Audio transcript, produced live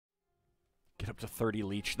up to 30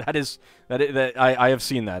 leech. I have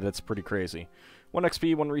seen that. That's pretty crazy. 1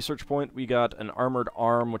 XP, 1 research point. We got an armored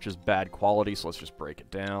arm, which is bad quality, so let's just break it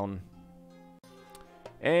down.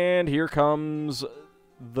 And here comes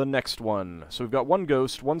the next one. So we've got 1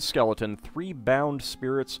 ghost, 1 skeleton, 3 bound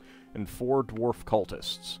spirits, and 4 dwarf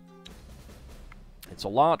cultists. It's a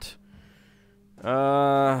lot.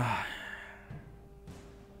 Kind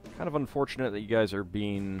of unfortunate that you guys are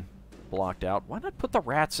being blocked out. Why not put the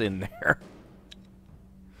rats in there?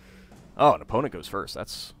 Oh, an opponent goes first.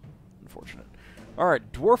 That's unfortunate.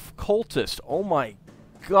 Alright, dwarf cultist. Oh my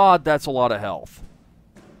god, that's a lot of health.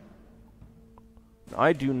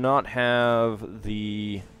 I do not have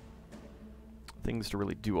the things to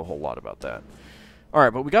really do a whole lot about that.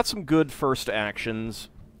 Alright, but we got some good first actions.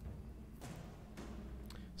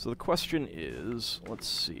 So the question is, let's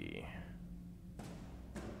see.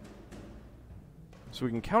 So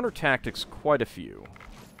we can counter tactics quite a few,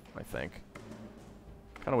 I think.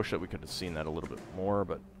 Kind of wish that we could have seen that a little bit more,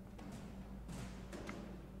 but...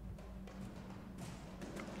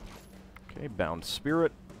 Okay, bound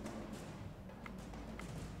spirit.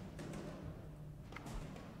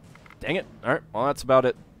 Dang it. Alright, well that's about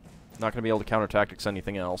it. Not going to be able to counter tactics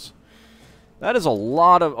anything else. That is a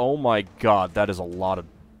lot of... Oh my god, that is a lot of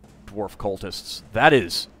dwarf cultists. That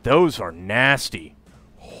is... Those are nasty.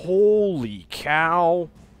 Holy cow.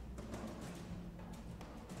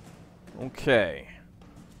 Okay.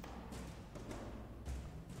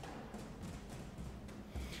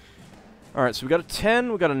 Alright, so we got a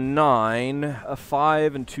 10, we got a 9, a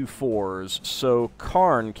 5, and 2 4s. So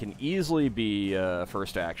Karn can easily be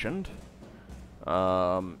first actioned.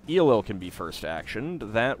 Eelil can be first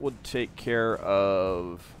actioned. That would take care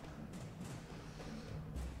of...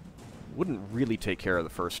 Wouldn't really take care of the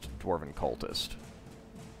first Dwarven Cultist.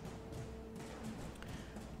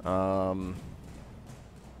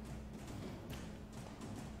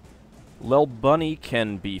 Lel Bunny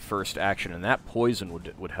can be first action, and that poison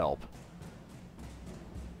would help.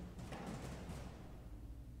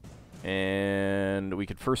 And we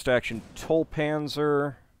could first action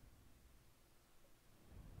Tolpanzer.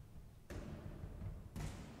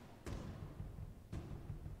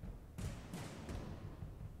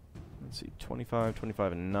 Let's see, 25,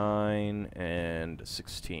 25, and 9, and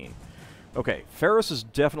 16. Okay, Ferris is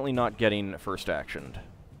definitely not getting first actioned.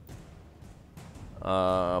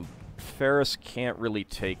 Ferris can't really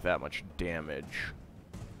take that much damage.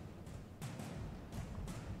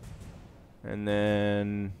 And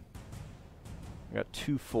then... I got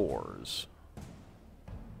 2 4s.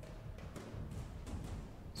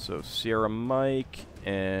 So Sierra Mike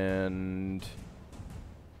and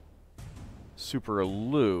Super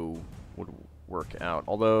Lou would work out.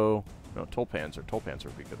 Although, no, Tolpanzer. Tolpanzer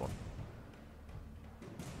would be a good one.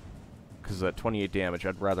 Because at 28 damage,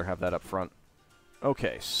 I'd rather have that up front.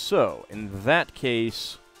 Okay, so, in that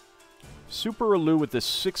case, Super Lou with this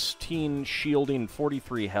 16 shielding,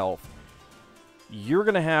 43 health, you're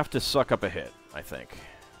going to have to suck up a hit, I think.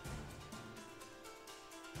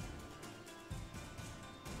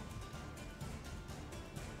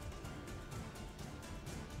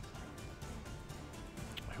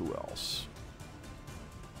 Who else?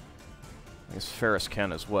 I guess Ferris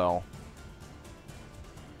can as well.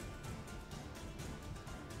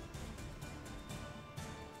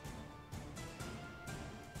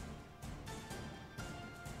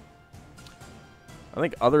 I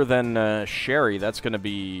think other than Sherry, that's going to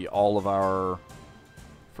be all of our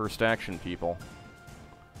first action people.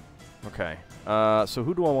 Okay. So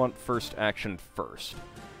who do I want first action first?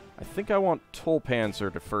 I think I want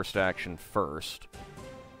Tolpanzer to first action first.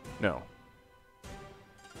 No.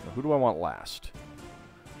 Who do I want last?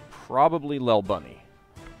 Probably Lel Bunny.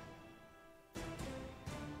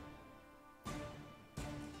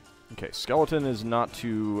 Okay, Skeleton is not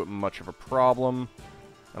too much of a problem.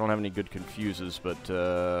 I don't have any good confuses, but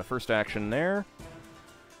first action there.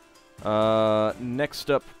 Next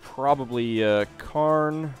up, probably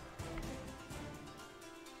Karn.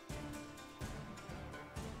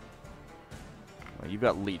 Well, you've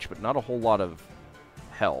got Leech, but not a whole lot of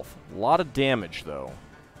health. A lot of damage, though.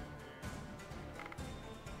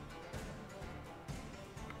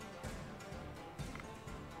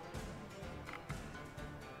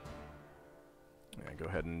 Yeah, go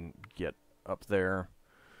ahead and get up there.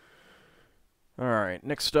 Alright,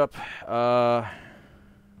 next up,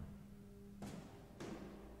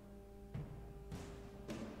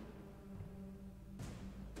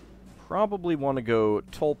 probably want to go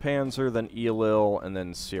Tolpanzer, then Eelil, and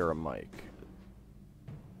then Sierra Mike.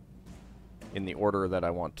 In the order that I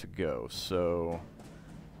want to go. So,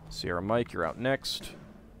 Sierra Mike, you're out next.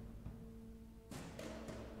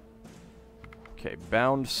 Okay,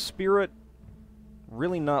 Bound Spirit.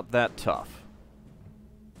 Really not that tough.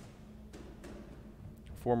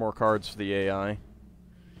 4 more cards for the AI.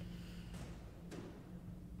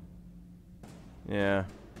 Yeah,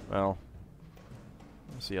 well,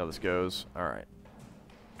 let's see how this goes. Alright.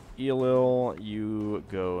 Elil, you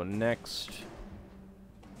go next.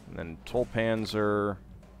 And then Tolpanzer.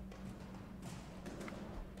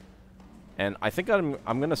 And I think I'm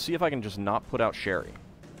gonna see if I can just not put out Sherry.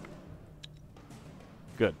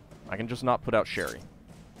 Good. I can just not put out Sherry.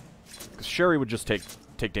 Because Sherry would just take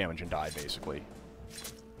damage and die, basically.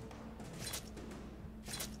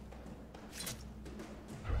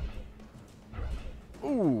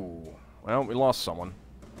 Ooh. Well, we lost someone.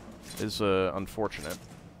 Is unfortunate.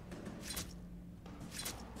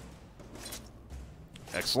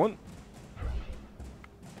 Excellent.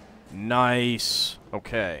 Nice.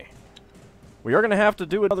 Okay. We are going to have to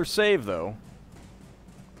do another save, though.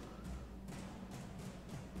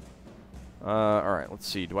 Alright, let's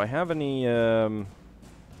see. Do I have any, I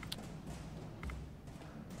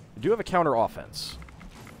do have a counter offense.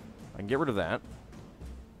 I can get rid of that.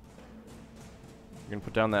 I'm going to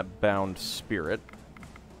put down that Bound Spirit.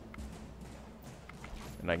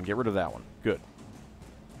 And I can get rid of that one. Good.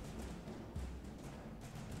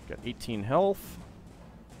 Got 18 health.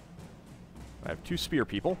 I have 2 spear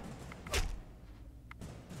people.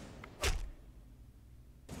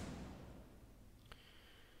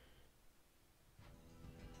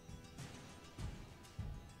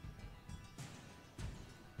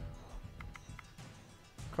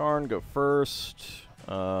 Karn, go first.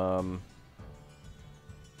 Don't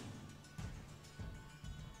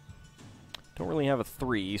really have a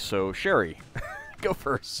 3, so Sherry, go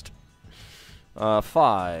first. 5.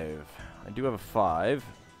 I do have a 5.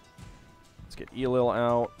 Let's get Elil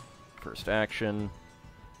out. First action.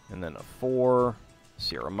 And then a 4.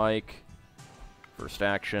 Sierra Mike. First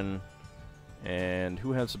action. And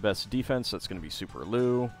who has the best defense? That's going to be Super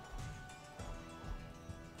Lou.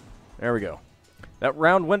 There we go. That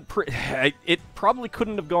round went it probably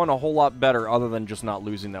couldn't have gone a whole lot better other than just not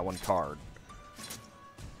losing that one card.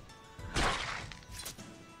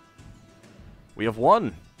 We have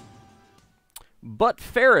won. But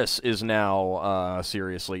Ferris is now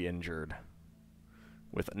seriously injured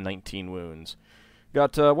with 19 wounds.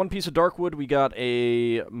 Got 1 piece of Darkwood. We got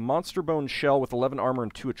a Monster Bone Shell with 11 armor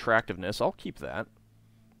and 2 attractiveness. I'll keep that.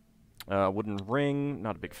 Wooden Ring.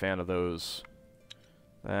 Not a big fan of those.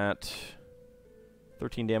 That...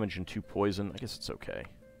 13 damage and 2 poison. I guess it's okay.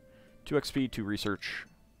 2 XP, 2 research.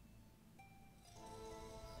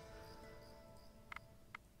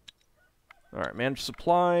 Alright, manage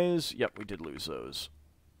supplies. Yep, we did lose those.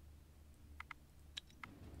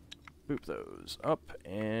 Boop those up,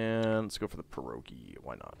 and let's go for the pierogi.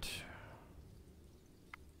 Why not?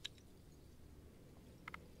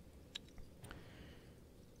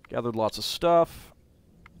 Gathered lots of stuff.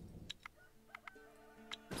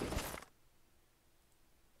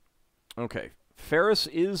 Okay, Ferris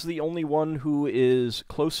is the only one who is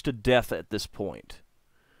close to death at this point.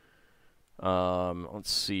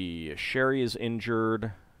 Let's see. Sherry is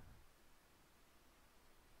injured.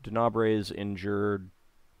 Denabre is injured.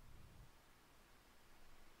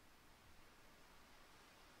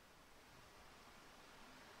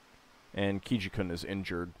 And Kijikun is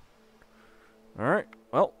injured. Alright,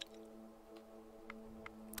 well.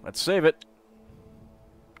 Let's save it.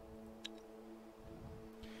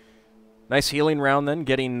 Nice healing round then,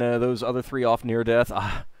 getting those other 3 off near death.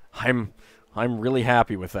 I'm really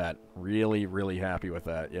happy with that. Really, really happy with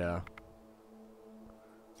that, yeah.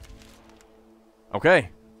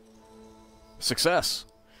 Okay. Success.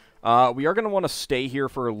 We are going to want to stay here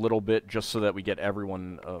for a little bit just so that we get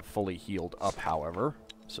everyone fully healed up, however.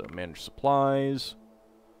 So, manage supplies.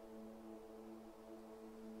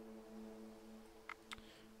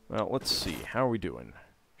 Well, let's see. How are we doing?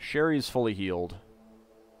 Sherry's fully healed.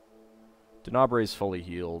 Denabre's fully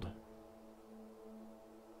healed.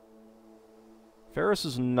 Ferris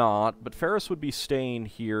is not, but Ferris would be staying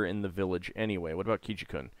here in the village anyway. What about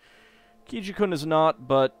Kijikun? Kijikun is not,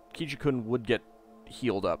 but Kijikun would get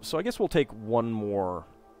healed up. So I guess we'll take one more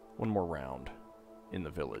round in the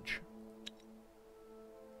village.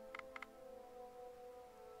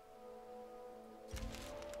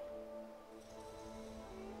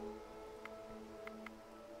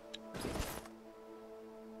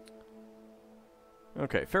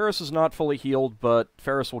 Okay, Ferris is not fully healed, but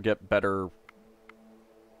Ferris will get better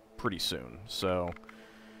pretty soon. So,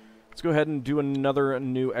 let's go ahead and do another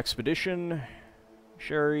new expedition.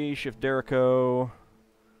 Sherry, Shift Derico,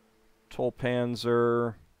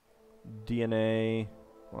 Tolpanzer, DNA.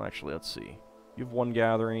 Well, actually, let's see. You have 1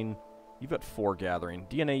 gathering. You've got 4 gathering.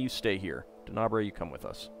 DNA, you stay here. Denabre, you come with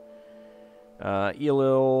us.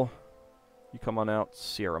 Elil, you come on out.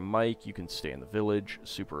 Sierra Mike, you can stay in the village.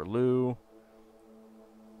 Super Lou.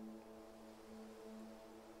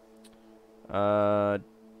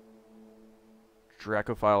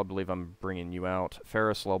 Dracophile, I believe I'm bringing you out.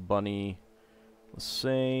 Ferris, Lil Bunny,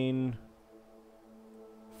 Lasane,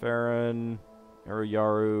 Farron,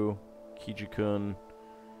 Aruyaru, Kijikun.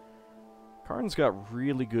 Karn's got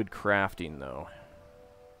really good crafting, though.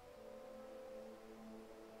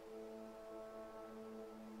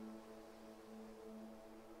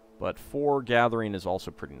 But 4 gathering is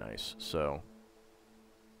also pretty nice, so...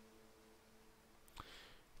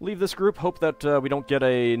 leave this group. Hope that we don't get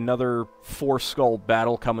another 4-skull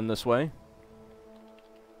battle coming this way.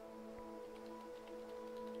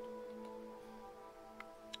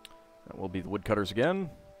 That will be the woodcutters again.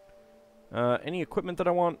 Any equipment that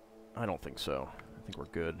I want? I don't think so. I think we're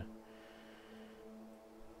good.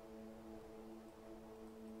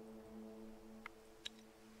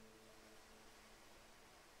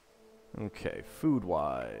 Okay,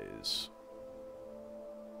 food-wise.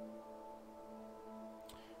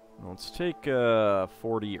 Let's take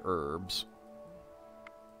 40 herbs.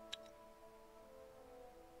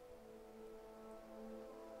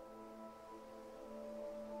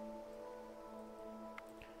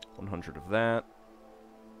 $100 of that.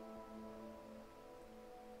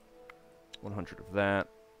 100 of that.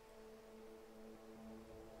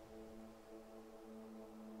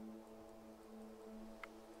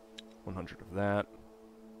 $100 of that.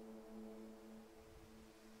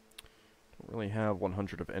 Don't really have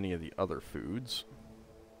 100 of any of the other foods.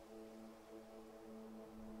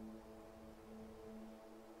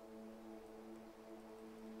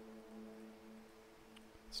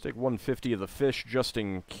 Let's take 150 of the fish just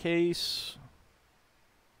in case.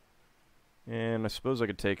 And I suppose I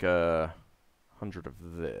could take 100 of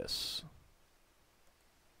this.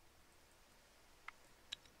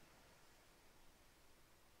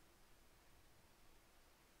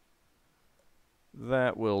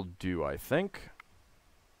 That will do, I think.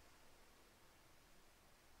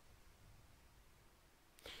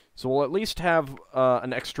 So we'll at least have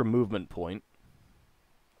an extra movement point.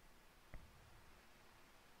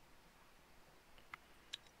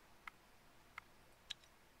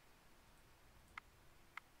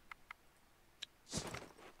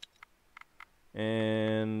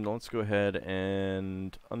 And let's go ahead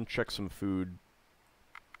and uncheck some food.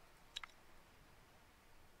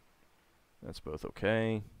 That's both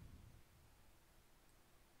okay.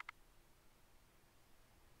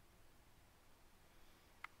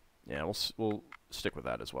 Yeah, we'll stick with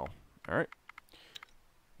that as well. All right.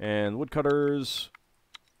 And woodcutters.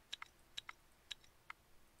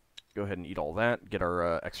 Go ahead and eat all that. Get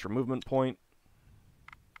our extra movement point.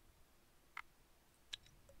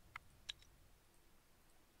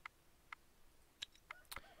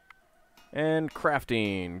 And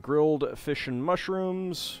crafting. Grilled fish and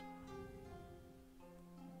mushrooms.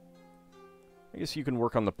 I guess you can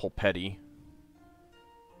work on the polpetti.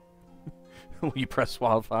 Will you press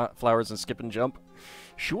wildflowers and skip and jump?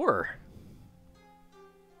 Sure.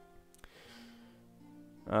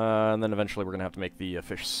 And then eventually we're going to have to make the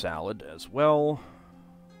fish salad as well.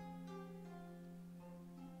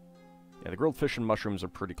 Yeah, the grilled fish and mushrooms are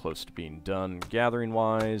pretty close to being done.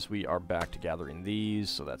 Gathering-wise, we are back to gathering these,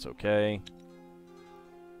 so that's okay.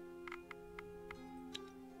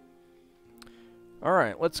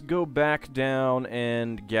 Alright, let's go back down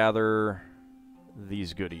and gather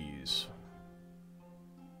these goodies.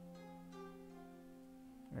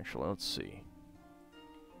 Actually, let's see.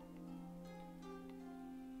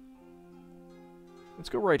 Let's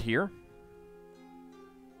go right here.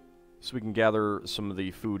 So we can gather some of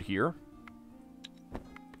the food here.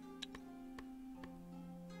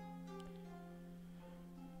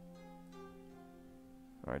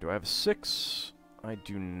 Alright, do I have 6? I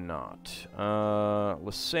do not.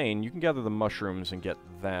 Lasane, you can gather the mushrooms and get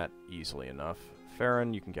that easily enough.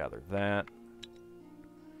 Farron, you can gather that.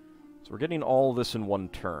 So we're getting all this in one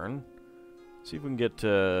turn. Let's see if we can get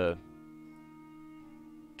 2.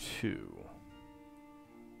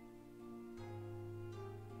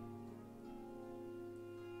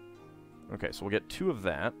 Okay, so we'll get 2 of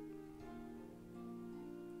that.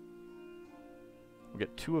 We'll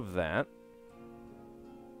get 2 of that.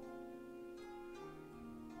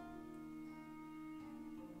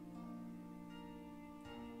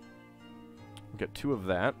 We'll get 2 of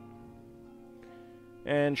that.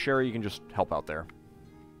 And Sherry, you can just help out there.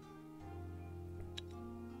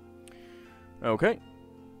 Okay.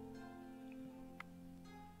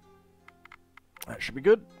 That should be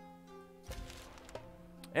good.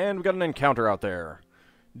 And we got an encounter out there.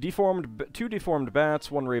 Two deformed bats,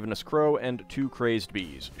 one ravenous crow, and 2 crazed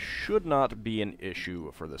bees. Should not be an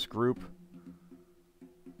issue for this group.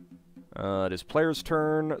 It is player's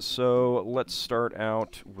turn, so let's start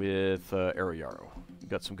out with Ariaro. You've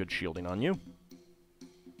got some good shielding on you.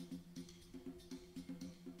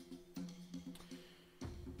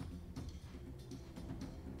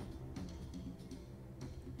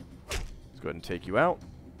 Let's go ahead and take you out.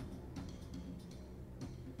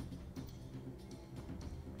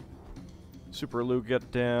 Super Lu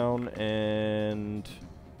get down, and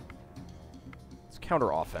let's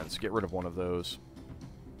counter offense. Get rid of one of those.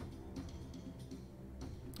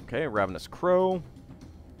 Okay, Ravenous Crow.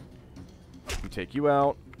 We take you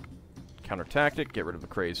out. Counter tactic. Get rid of the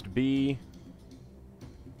Crazed Bee.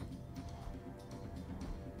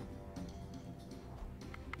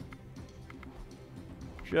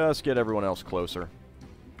 Just get everyone else closer.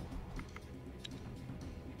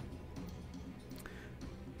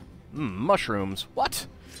 Mushrooms. What?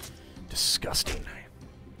 Disgusting.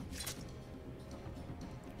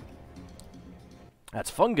 That's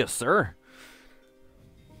fungus, sir.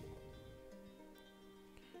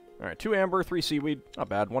 Alright, 2 amber, 3 seaweed. Not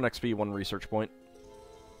bad. 1 XP, 1 research point.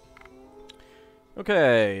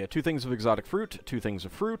 Okay, 2 things of exotic fruit, 2 things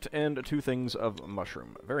of fruit, and 2 things of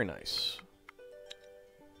mushroom. Very nice.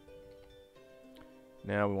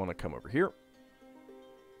 Now we want to come over here.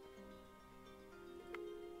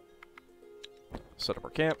 Set up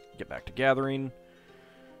our camp, get back to gathering.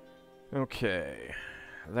 Okay,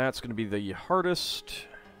 that's going to be the hardest.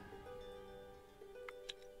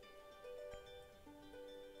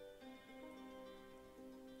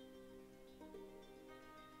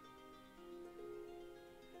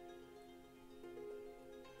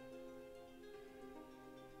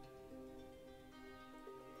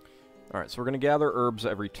 Alright, so we're going to gather herbs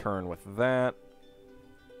every turn with that.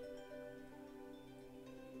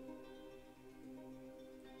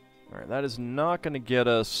 Alright, that is not going to get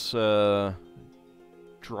us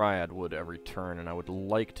Dryad Wood every turn, and I would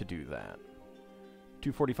like to do that.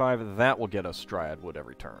 245, that will get us Dryad Wood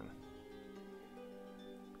every turn.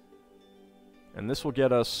 And this will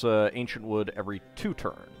get us Ancient Wood every 2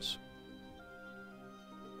 turns.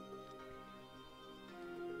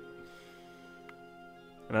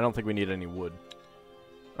 And I don't think we need any wood.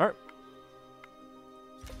 Alright.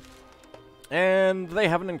 And they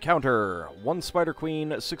have an encounter. 1 Spider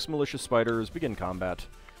Queen, 6 malicious spiders, begin combat.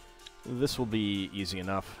 This will be easy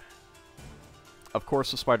enough. Of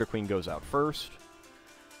course, the Spider Queen goes out first.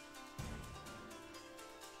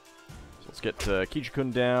 So let's get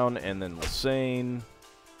Kijikun down, and then Lisane.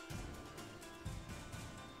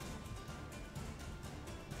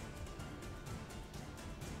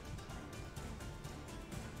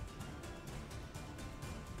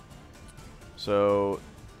 So,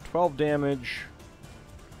 12 damage.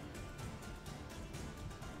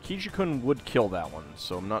 Kijikun would kill that one,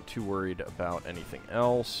 so I'm not too worried about anything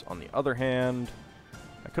else. On the other hand,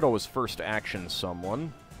 I could always first action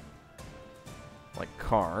someone. Like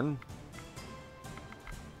Karn.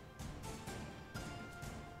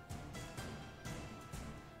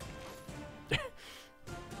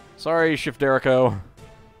 Sorry, Shifterico.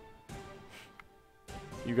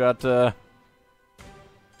 You got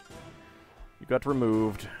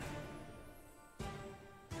removed.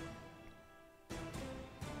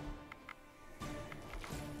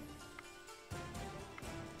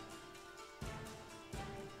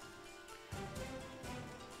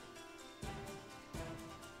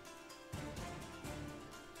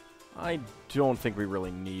 I don't think we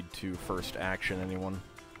really need to first action anyone.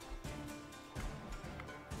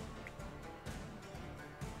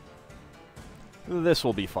 This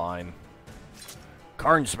will be fine.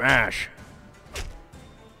 Karn Smash!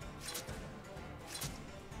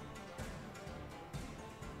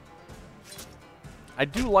 I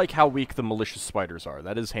do like how weak the malicious spiders are.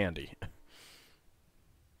 That is handy.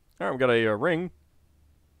 Alright, we've got a ring.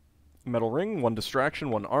 Metal ring, 1 distraction,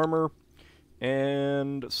 1 armor.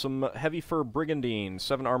 And some heavy fur brigandine,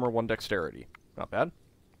 7 armor, 1 dexterity. Not bad.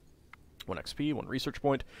 1 XP, 1 research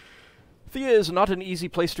point. Thea is not an easy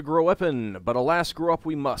place to grow up in, but alas, grow up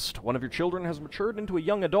we must. One of your children has matured into a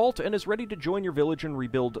young adult and is ready to join your village and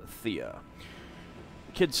rebuild Thea.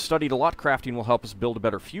 Kids studied a lot. Crafting will help us build a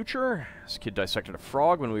better future. This kid dissected a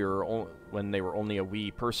frog when they were only a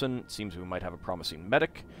wee person. It seems we might have a promising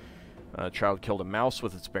medic. A child killed a mouse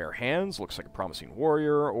with its bare hands. Looks like a promising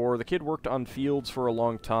warrior. Or the kid worked on fields for a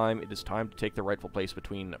long time. It is time to take the rightful place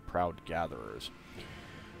between proud gatherers.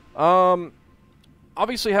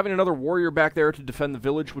 Obviously, having another warrior back there to defend the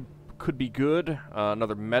village could be good.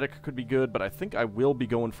 Another medic could be good, but I think I will be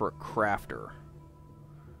going for a crafter.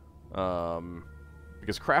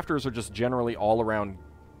 Because crafters are just generally all around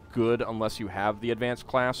good unless you have the advanced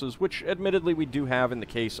classes, which admittedly we do have in the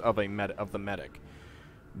case of the medic.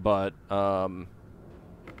 But yeah,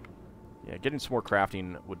 getting some more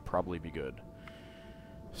crafting would probably be good.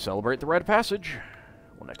 Celebrate the rite of passage.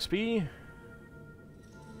 1 XP.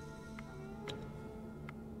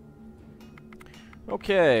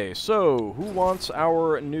 Okay, so who wants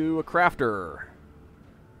our new crafter?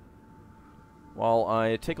 While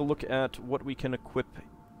I take a look at what we can equip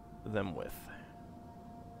them with.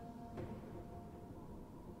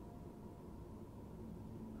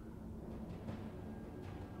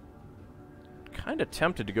 Kind of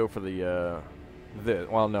tempted to go for the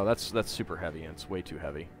well, no, that's super heavy. It's way too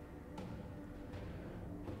heavy.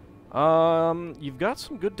 You've got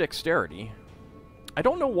some good dexterity. I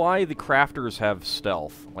don't know why the crafters have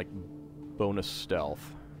stealth, like bonus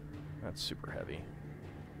stealth. That's super heavy.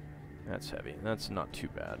 That's heavy. That's not too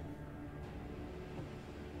bad.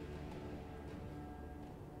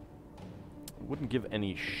 Wouldn't give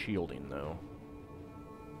any shielding, though.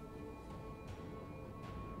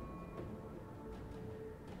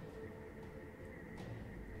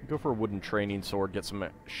 Go for a wooden training sword, get some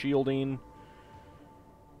shielding.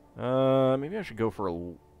 Maybe I should go for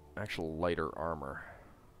a actual lighter armor.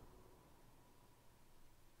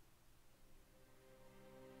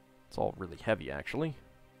 It's all really heavy, actually.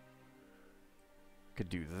 Could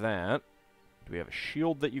do that. Do we have a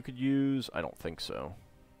shield that you could use? I don't think so.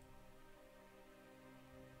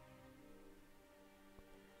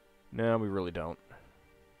 No, we really don't.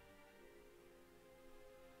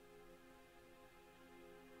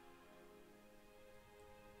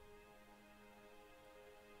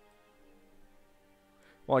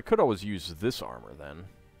 Well, I could always use this armor, then.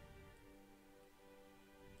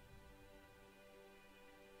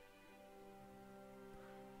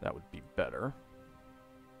 That would be better.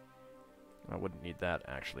 I wouldn't need that,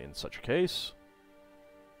 actually, in such a case.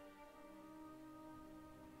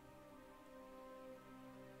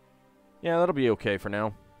 Yeah, that'll be okay for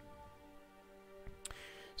now.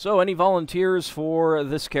 So, any volunteers for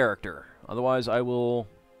this character? Otherwise, I will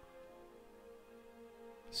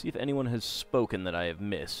see if anyone has spoken that I have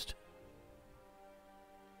missed.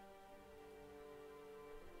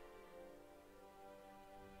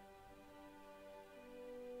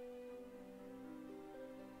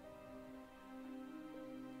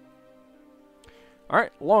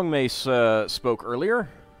 Alright, Longmace spoke earlier.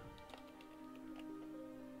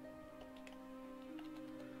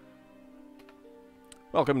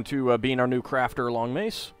 Welcome to being our new crafter,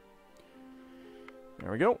 Longmace.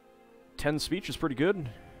 There we go. 10 speech is pretty good.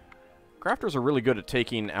 Crafters are really good at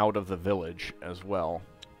taking out of the village as well.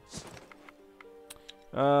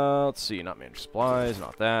 Let's see, not manage supplies,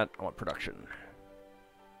 not that. I want production.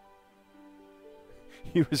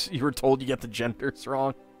 You were told you get the genders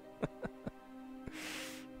wrong.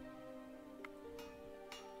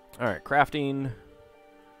 Alright, crafting.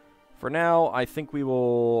 For now, I think we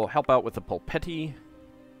will help out with the pulpetti.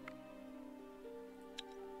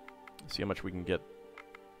 See how much we can get,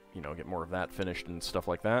 you know, get more of that finished and stuff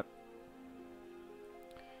like that.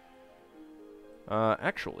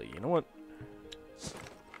 Actually, you know what?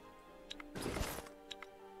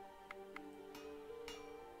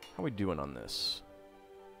 How are we doing on this?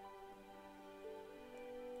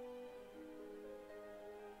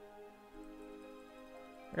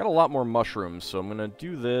 I got a lot more mushrooms, so I'm gonna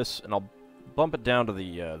do this, and I'll bump it down to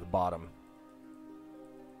the bottom.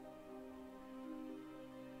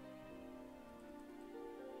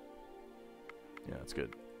 Yeah, that's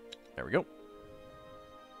good. There we go.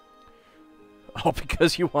 All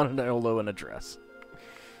because you wanted a hello and address.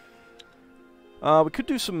 We could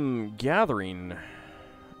do some gathering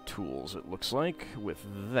tools, it looks like, with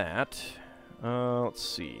that. Let's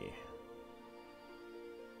see.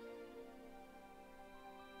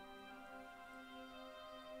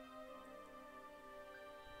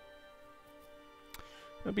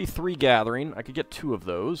 That'd be 3 gathering. I could get 2 of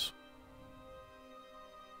those.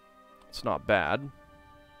 It's not bad.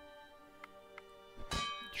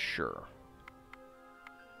 Sure.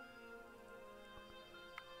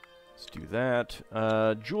 Let's do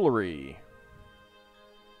that. Jewelry.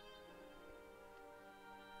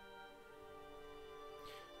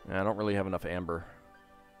 I don't really have enough amber.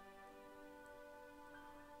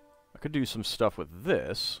 I could do some stuff with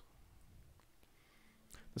this.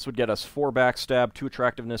 This would get us 4 backstab, 2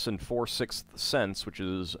 attractiveness, and 4 sixth sense, which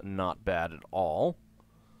is not bad at all.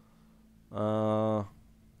 Or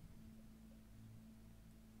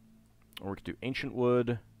we could do ancient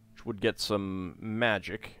wood, which would get some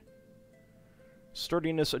magic.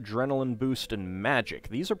 Sturdiness, adrenaline boost, and magic.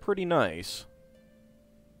 These are pretty nice.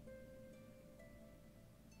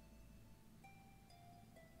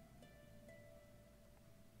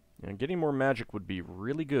 And getting more magic would be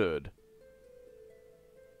really good.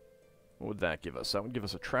 What would that give us? That would give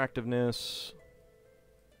us attractiveness.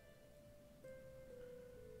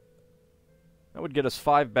 That would get us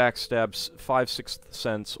 5 backstabs, 5 sixth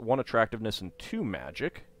sense, 1 attractiveness, and 2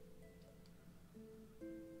 magic.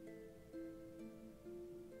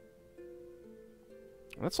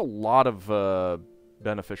 That's a lot of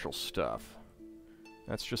beneficial stuff.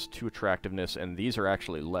 That's just 2 attractiveness, and these are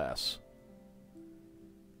actually less.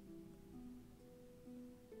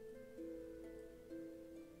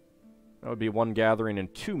 That would be 1 gathering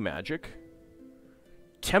and 2 magic.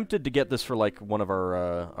 Tempted to get this for, like, one of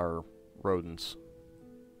our rodents.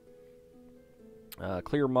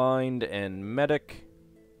 Clear Mind and Medic.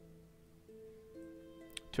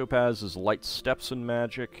 Topaz is Light Steps and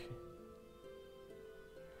Magic.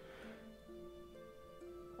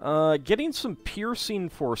 Getting some piercing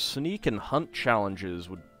for sneak and hunt challenges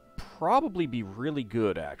would probably be really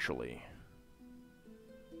good, actually.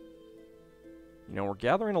 You know, we're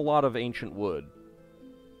gathering a lot of ancient wood.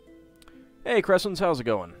 Hey, Crescents, how's it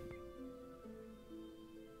going?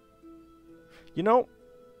 You know,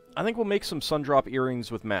 I think we'll make some Sundrop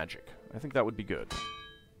earrings with magic. I think that would be good.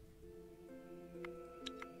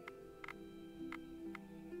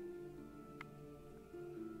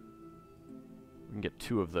 We can get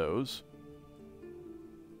 2 of those.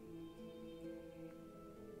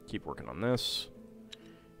 Keep working on this.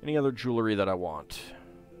 Any other jewelry that I want?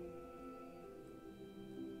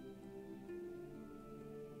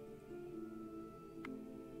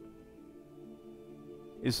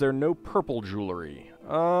 Is there no purple jewelry?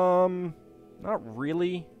 Not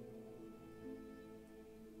really.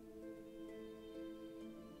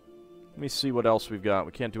 Let me see what else we've got.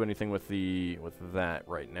 We can't do anything with that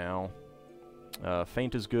right now.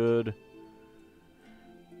 Feint is good.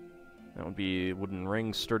 That would be wooden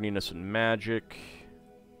ring, sturdiness, and magic.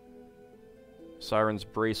 Siren's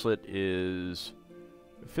bracelet is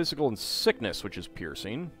physical and sickness, which is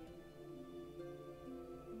piercing.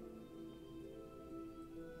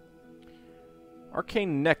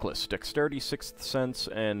 Arcane necklace, dexterity, 6th sense,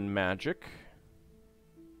 and magic.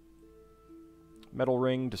 Metal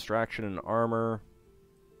ring, distraction and armor.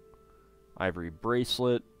 Ivory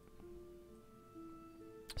bracelet.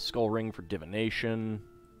 Skull ring for divination.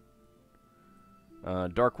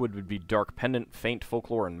 Darkwood would be dark pendant, feint,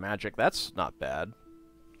 folklore, and magic. That's not bad.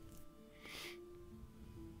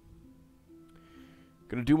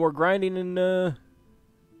 Gonna do more grinding in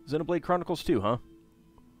Xenoblade Chronicles 2, huh?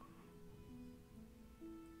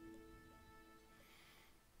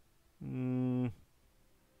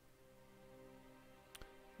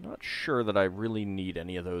 Not sure that I really need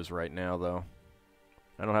any of those right now, though.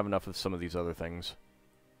 I don't have enough of some of these other things.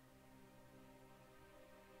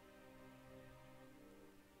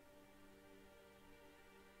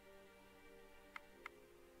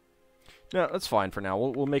 No, that's fine for now.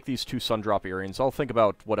 We'll make these 2 Sundrop earrings. I'll think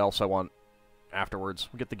about what else I want afterwards.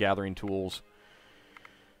 We'll get the gathering tools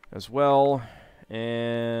as well.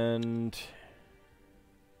 And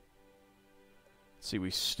let's see, we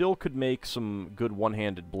still could make some good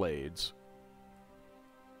one-handed blades.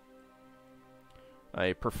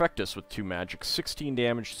 A Perfectus with 2 magic, 16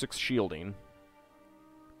 damage, 6 shielding.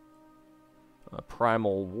 A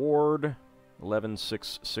Primal Ward, 11,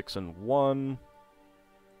 6, 6, and 1.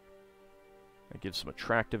 That gives some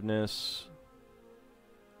attractiveness.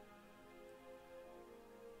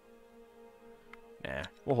 Nah,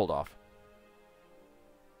 we'll hold off.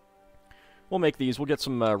 We'll make these. We'll get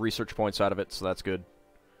some research points out of it, so that's good.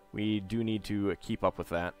 We do need to keep up with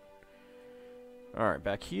that. Alright,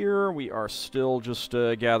 back here, we are still just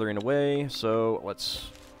gathering away, so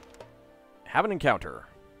let's have an encounter.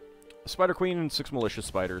 A Spider Queen and 6 malicious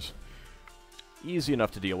spiders. Easy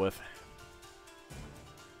enough to deal with.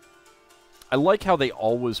 I like how they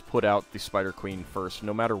always put out the Spider Queen first,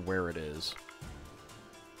 no matter where it is.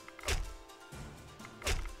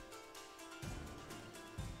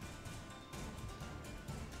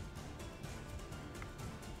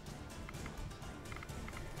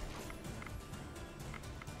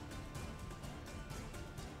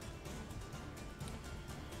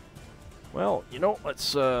 Well, you know,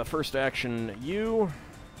 let's first action you.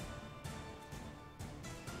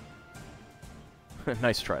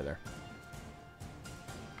 Nice try there.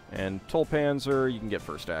 And Tulpanzer, you can get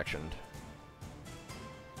first actioned.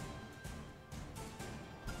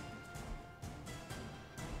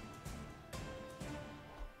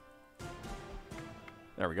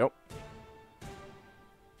 There we go.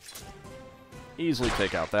 Easily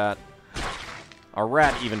take out that. Our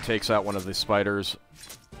rat even takes out one of the spiders.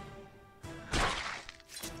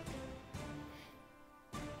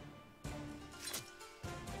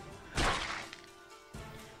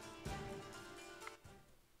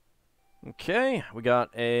 Okay, we got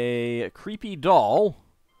a creepy doll,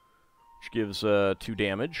 which gives 2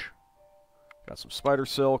 damage. Got some spider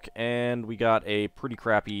silk, and we got a pretty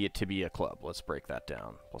crappy tibia club. Let's break that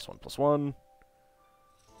down. +1/+1.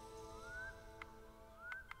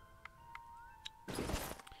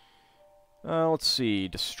 Let's see.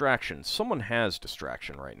 Distraction. Someone has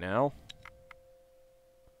distraction right now.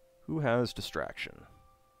 Who has distraction?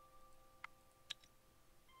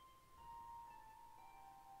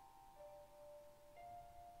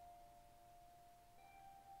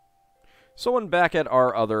 Someone back at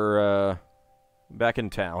our other, back in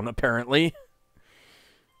town, apparently.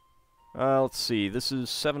 Let's see. This is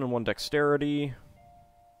 7 and 1 dexterity.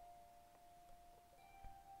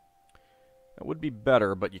 That would be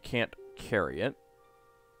better, but you can't carry it.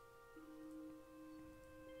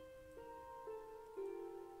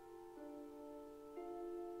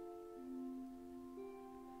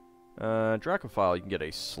 Dracophile, you can get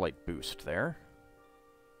a slight boost there.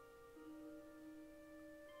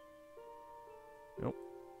 Nope.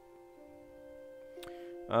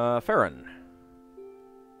 Farron.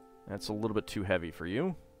 That's a little bit too heavy for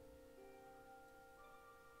you.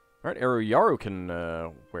 Alright, Yaru can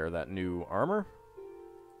wear that new armor.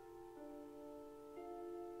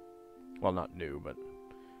 Well, not new, but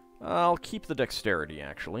I'll keep the dexterity,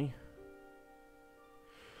 actually.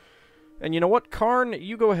 And you know what, Karn?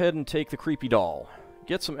 You go ahead and take the creepy doll.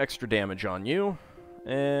 Get some extra damage on you.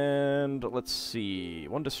 And let's see.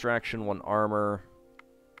 1 distraction, 1 armor.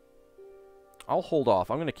 I'll hold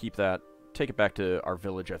off. I'm going to keep that. Take it back to our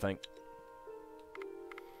village, I think.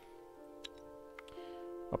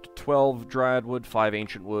 Up to 12 dryad wood, 5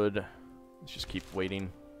 ancient wood. Let's just keep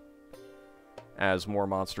waiting. As more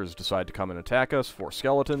monsters decide to come and attack us. 4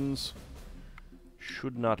 skeletons.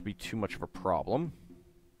 Should not be too much of a problem.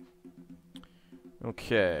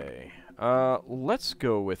 Okay. Let's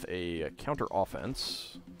go with a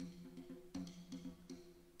counter-offense.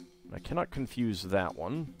 I cannot confuse that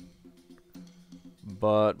one.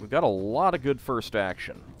 But we've got a lot of good first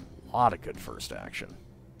action. A lot of good first action.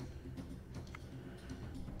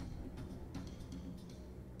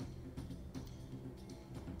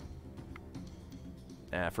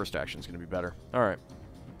 First action's going to be better. Alright.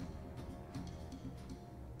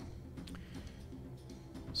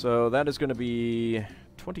 So that is going to be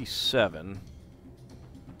 27.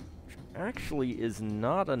 Which actually is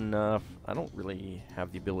not enough. I don't really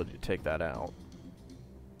have the ability to take that out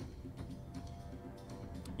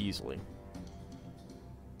easily.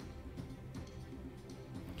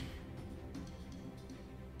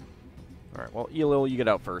 Alright, well, Elil, you get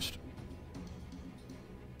out first.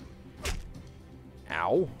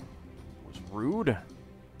 Ow. That was rude.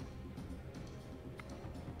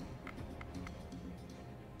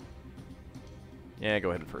 Yeah, go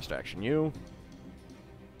ahead and first action you.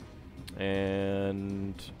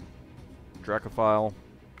 And Dracophile.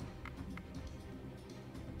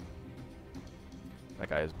 That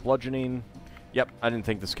guy is bludgeoning. Yep, I didn't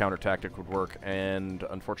think this counter tactic would work, and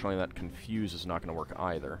unfortunately that confuse is not going to work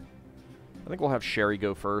either. I think we'll have Sherry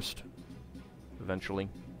go first, eventually.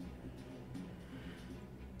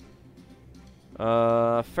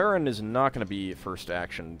 Farron is not going to be first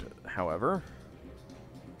actioned, however.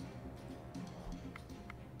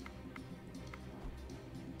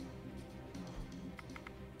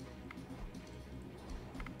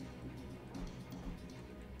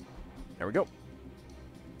 There we go.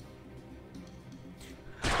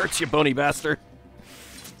 Hurts you, bony bastard.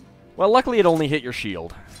 Well, luckily it only hit your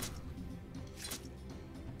shield.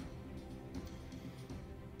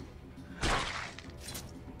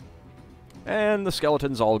 And the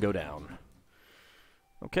skeletons all go down.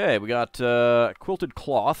 Okay, we got quilted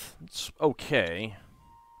cloth. It's okay.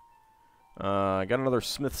 I got another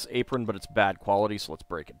smith's apron, but it's bad quality, so let's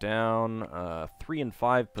break it down. 3 and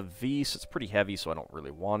 5 pavis. It's pretty heavy, so I don't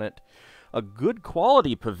really want it. A good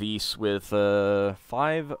quality pavis with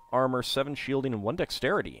 5 armor, 7 shielding, and 1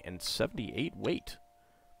 dexterity, and 78 weight.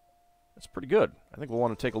 That's pretty good. I think we'll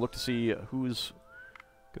want to take a look to see who's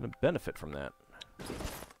going to benefit from that.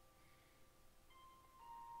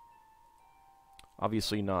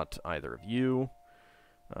 Obviously not either of you.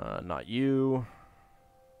 Not you.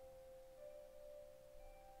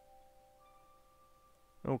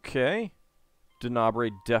 Okay. Denabre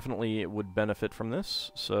definitely would benefit from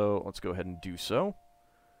this, so let's go ahead and do so.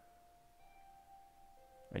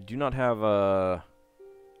 I do not have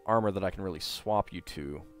armor that I can really swap you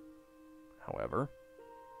to, however.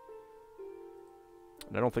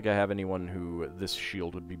 And I don't think I have anyone who this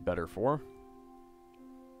shield would be better for.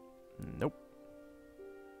 Nope.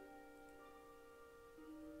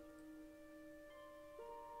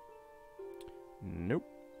 Nope.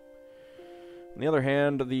 On the other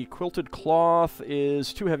hand, the quilted cloth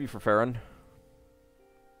is too heavy for Farron.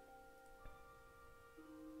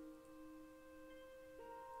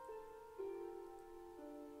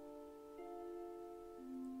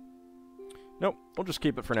 Nope, we'll just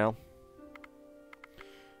keep it for now.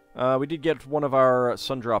 We did get one of our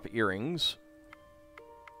Sundrop earrings.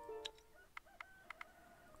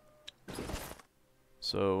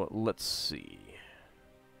 So, let's see.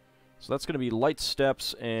 So that's going to be light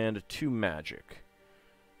steps and 2 magic.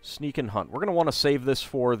 Sneak and hunt. We're going to want to save this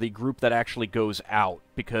for the group that actually goes out,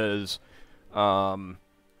 because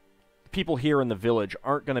people here in the village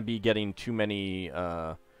aren't going to be getting too many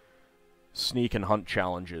sneak and hunt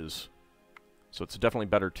challenges. So it's definitely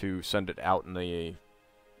better to send it out in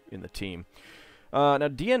the team. Now,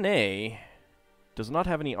 DNA does not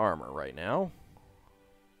have any armor right now.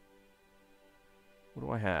 What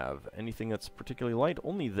do I have? Anything that's particularly light?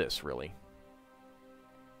 Only this, really.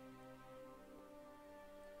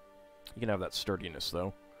 You can have that sturdiness,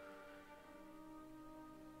 though.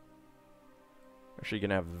 Actually, you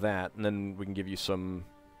can have that, and then we can give you some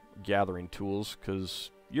gathering tools, because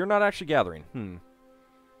you're not actually gathering.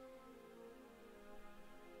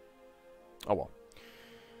 Oh, well.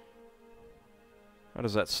 How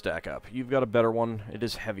does that stack up? You've got a better one. It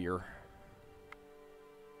is heavier.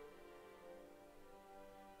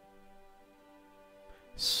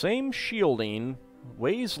 Same shielding,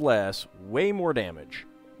 weighs less, way more damage.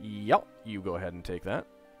 Yup, you go ahead and take that.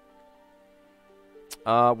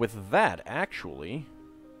 With that, actually,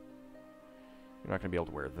 you're not going to be able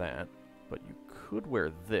to wear that, but you could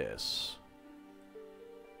wear this.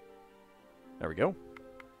 There we go.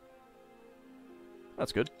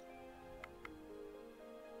 That's good.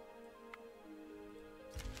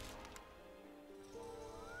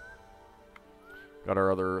 Got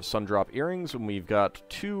our other Sundrop earrings, and we've got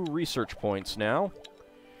 2 research points now.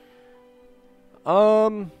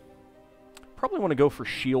 Probably want to go for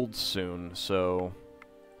shields soon, so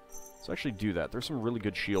let's actually do that. There's some really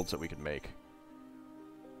good shields that we could make.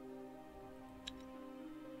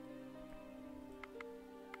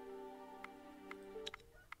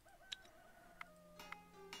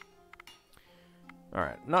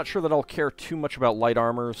 Alright, not sure that I'll care too much about light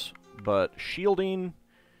armors, but shielding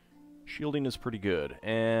is pretty good.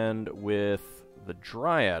 And with the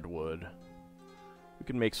Dryad wood, we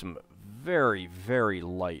can make some very, very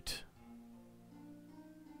light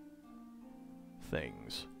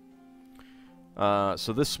things.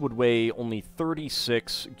 So this would weigh only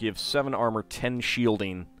 36, give 7 armor, 10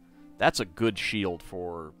 shielding. That's a good shield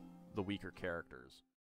for the weaker characters.